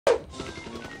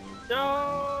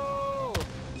No!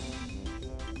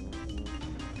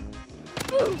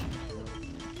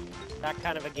 That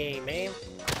kind of a game, eh?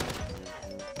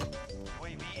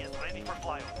 UAV is ready for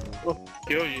flyover. Oh,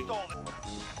 kill you.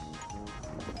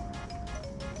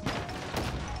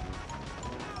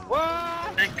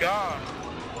 What? Thank God.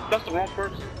 That's the wrong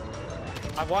person.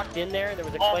 I walked in there, there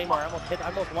was a claymore. I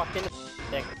almost walked into the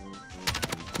thing.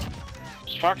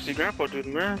 It's Foxy Grandpa dude,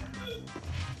 man.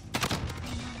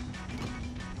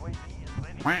 UAV is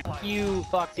ready for Fuck flyover. you,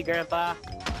 Foxy Grandpa.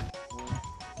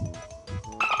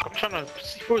 I'm trying to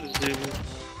see for this dude.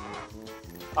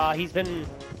 He's been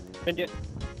doing.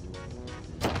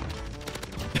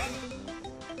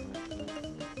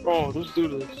 Oh, this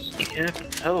dude is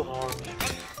camping hell hard.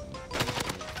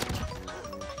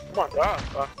 Oh my God,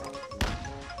 Foxy.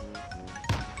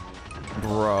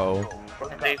 Bro.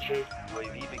 Fucking nature.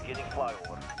 UAV beginning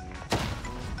flyover.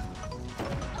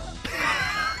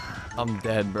 I'm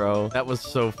dead, bro. That was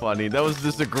so funny. That was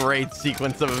just a great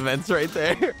sequence of events right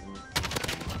there.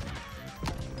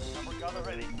 Number gunner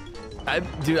ready. I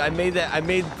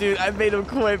made him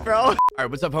quit, bro. All right,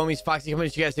 what's up, homies? Foxy coming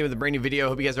at you guys today with a brand new video.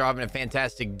 Hope you guys are having a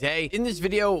fantastic day. In this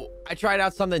video, I tried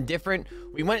out something different.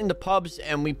 We went into pubs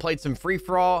and we played some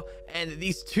free-for-all, and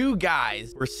these two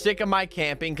guys were sick of my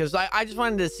camping because I just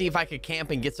wanted to see if I could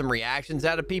camp and get some reactions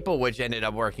out of people, which ended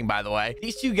up working, by the way.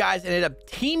 These two guys ended up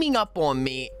teaming up on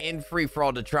me in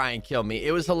free-for-all to try and kill me.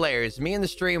 It was hilarious. Me and the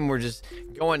stream were just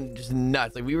going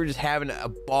nuts. Like, we were just having a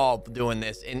ball doing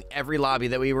this in every lobby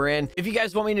that we were in. If you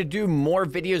guys want me to do more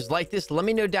videos like this, let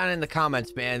me know down in the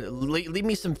comments, man. Leave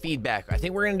me some feedback. I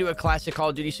think we're gonna do a classic Call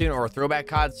of Duty soon, or a throwback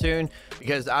COD soon,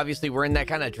 because obviously we're in that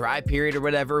kind of dry period or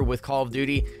whatever with Call of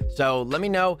Duty. So let me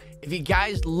know if you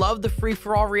guys love the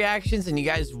free-for-all reactions and you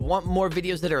guys want more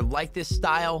videos that are like this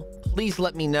style. Please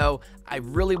let me know. I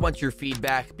really want your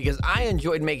feedback because I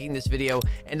enjoyed making this video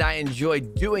and I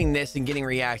enjoyed doing this and getting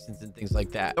reactions and things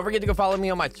like that. Don't forget to go follow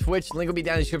me on my Twitch. Link will be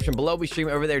down in the description below. We stream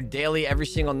over there daily, every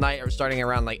single night, or starting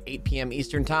around like 8 p.m.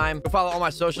 Eastern time. Go follow all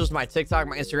my socials, my TikTok,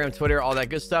 my Instagram, Twitter, all that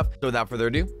good stuff. So without further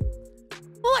ado,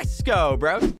 let's go,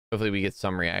 bro. Hopefully we get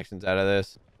some reactions out of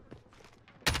this.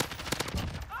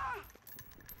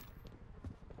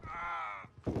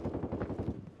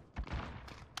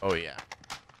 Oh yeah.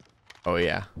 Oh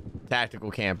yeah.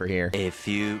 Tactical camper here. A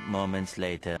few moments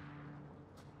later.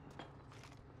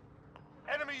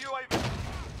 Enemy UAV.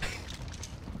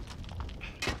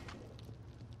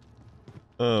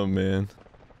 Oh man.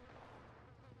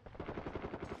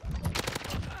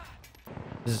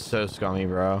 This is so scummy,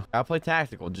 bro. Gotta play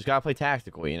tactical. Just gotta play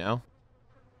tactical, you know?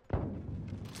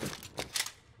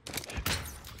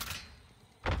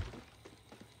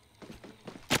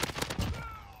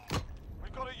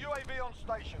 We've got a UAV on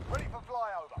station, ready for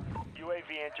flyover.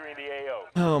 UAV entering the AO.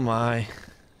 Oh my.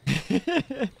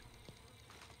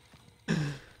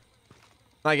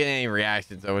 Not getting any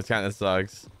reactions though, which kind of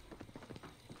sucks.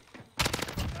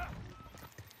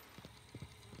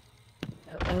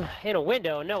 In a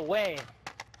window? No way.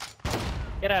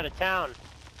 Get out of town.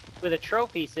 With a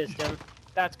trophy system?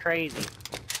 That's crazy.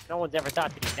 No one's ever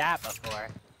thought to do that before.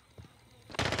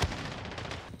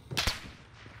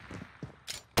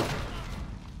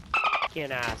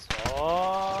 Fucking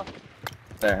asshole.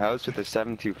 The house with the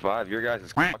 725. Your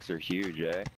guys' clocks are huge,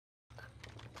 eh?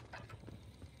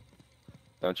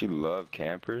 Don't you love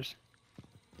campers?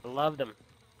 I love them.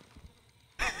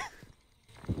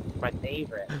 My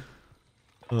favorite.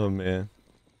 Oh man.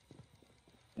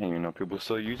 And you know, people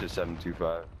still use the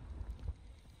 725.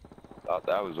 Thought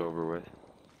that was over with.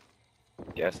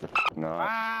 Guess the not.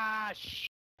 Ah,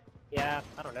 yeah,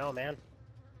 I don't know, man.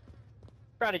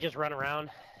 Try to just run around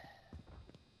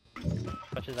as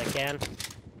much as I can.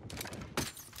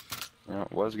 You know,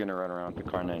 was gonna run around the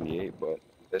car 98, but at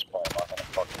this point I'm not gonna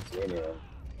fucking see anyone.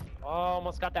 Oh,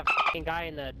 almost got that fucking guy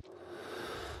in the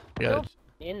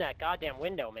in that goddamn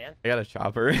window, man. I got a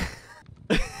chopper.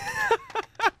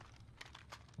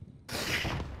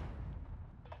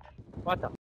 What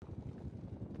the?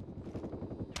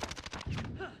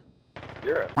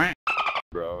 You're a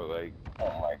bro, like,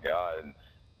 oh my god.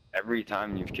 Every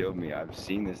time you've killed me, I've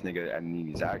seen this nigga in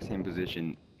the exact same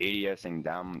position, ADSing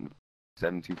down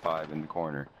 725 in the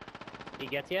corner. He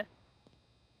gets you?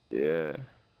 Yeah.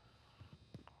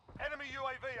 Enemy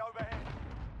UAV overhead.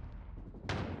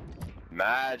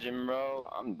 Imagine, bro.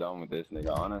 I'm done with this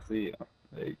nigga, honestly.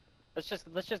 Like, Let's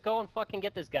just go and fucking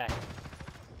get this guy.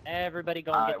 Everybody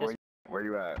go and get this. where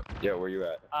you at? Yeah, where you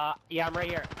at? Yeah, I'm right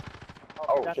here.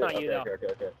 Oh, that's shit. not you though.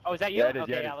 Okay. Oh, is that you? Yeah, it is,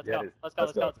 Okay, yeah, it yeah, is, let's go. it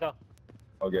is. Let's go.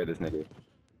 Okay, this nigga.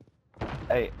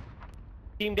 Hey.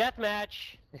 Team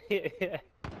deathmatch.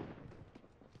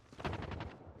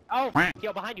 Oh,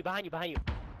 yo, behind you. God.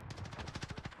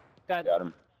 Got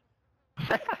him.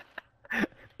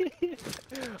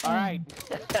 All right.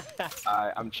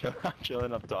 I'm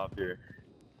chilling up top here.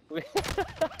 We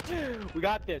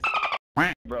got this.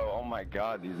 Bro, oh my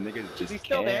god, these niggas just Is he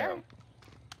still there? cam.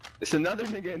 It's another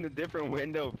nigga in a different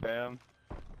window, fam.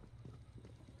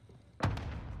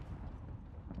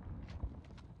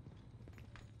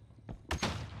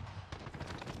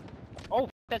 Oh,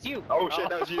 that's you. Oh shit,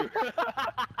 that was you.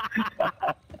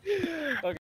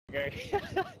 Okay.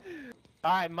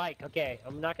 All right, Mike. Okay,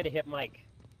 I'm not gonna hit Mike.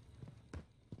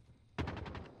 All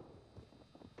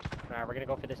right, we're gonna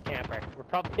go for this camper. I'm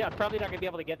probably not gonna be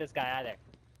able to get this guy either.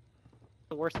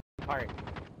 The worst part.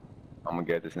 I'm gonna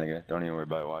get this nigga. Don't even worry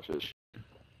about it. Watch this.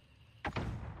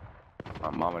 My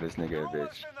mama, this nigga a bitch.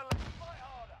 Almost in the lead. Fight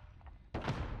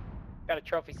harder. Got a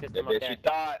trophy The system up bitch there. you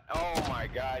thought. Oh my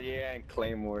god, yeah, and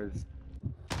claymores.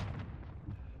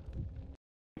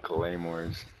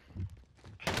 Claymores.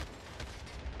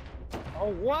 Oh,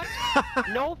 what?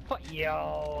 No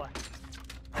yo.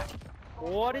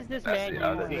 What is this That's man the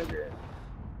other using? nigga.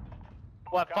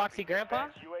 What, Foxy Grandpa?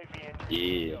 UAV entering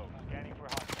Yeah. AO. Scanning for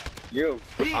hostiles. You a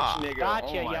bitch, Ah. nigga. Gotcha,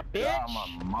 oh my ya God, bitch.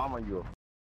 my mama, you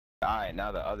a Alright,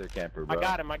 now the other camper, bro. I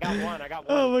got him. I got one.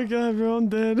 Oh my god, bro, I'm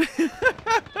dead.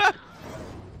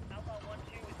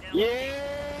 Yeah!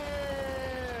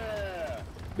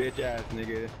 Bitch ass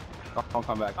nigga. Don't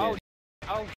come back Oh, in.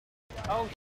 oh.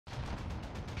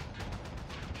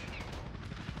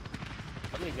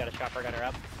 Somebody's got a chopper gunner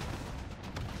up.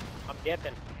 I'm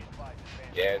dipping.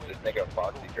 Yeah, it's this nigga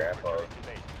Foxy Grandpa.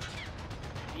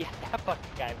 Yeah, that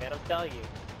fucking guy, man. I'm telling you.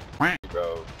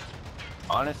 Bro.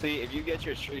 Honestly, if you get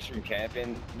your streaks from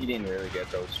camping, you didn't really get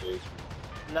those streaks.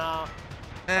 No.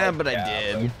 But I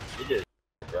did. Like, you just,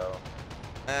 bro.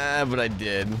 But I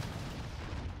did.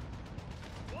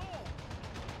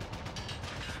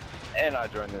 And I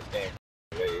joined this game.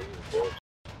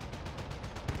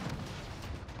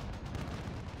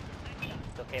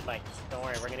 It's okay, Mike. Don't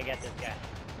worry. We're gonna get this guy.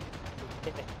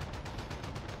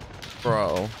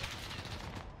 Bro.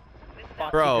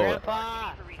 Foxy Bro.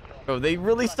 Grandpa. Bro, they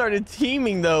really started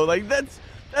teaming though. Like that's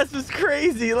just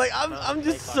crazy. Like I'm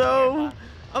just so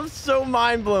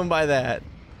mind blown by that.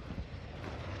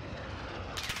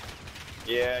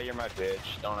 Yeah, you're my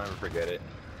bitch. Don't ever forget it.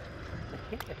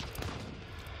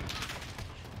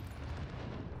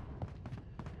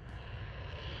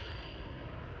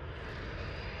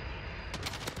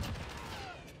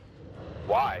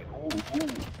 Why? Ooh.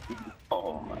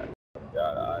 Oh my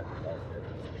god.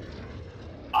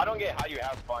 I don't get how you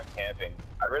have fun camping.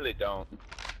 I really don't.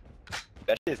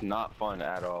 That shit is not fun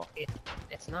at all.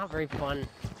 It's not very fun.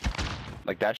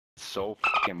 Like that shit's so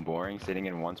fucking boring sitting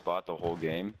in one spot the whole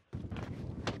game.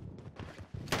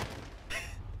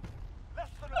 Less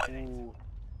than a minute.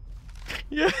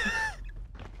 Yeah.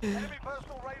 Enemy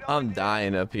personal radar I'm in the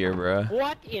dying up here, bro.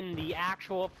 What in the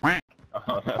actual?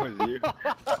 Oh, that was you.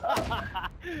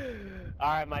 All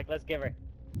right, Mike. Let's give her.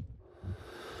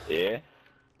 Yeah?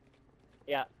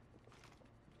 Yeah.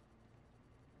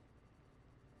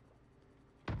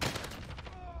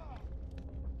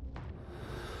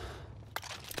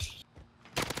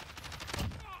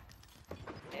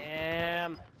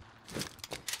 Damn.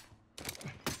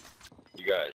 You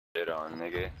got shit on,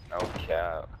 nigga. No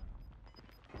cap.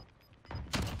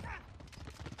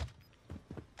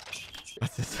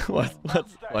 What's this? What's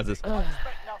this?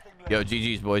 Expect nothing less. Yo,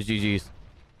 GG's boys, GG's.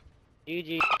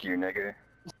 GG. Fuck you, nigga.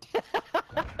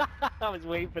 I was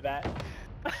waiting for that.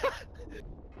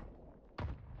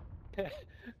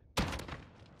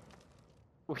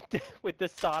 with the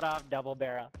sawed-off double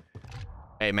barrel.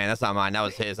 Hey man, that's not mine. That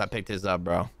was his. I picked his up,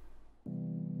 bro.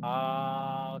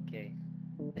 Okay.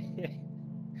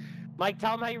 Mike,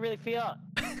 tell him how you really feel.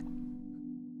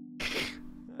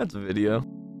 That's a video.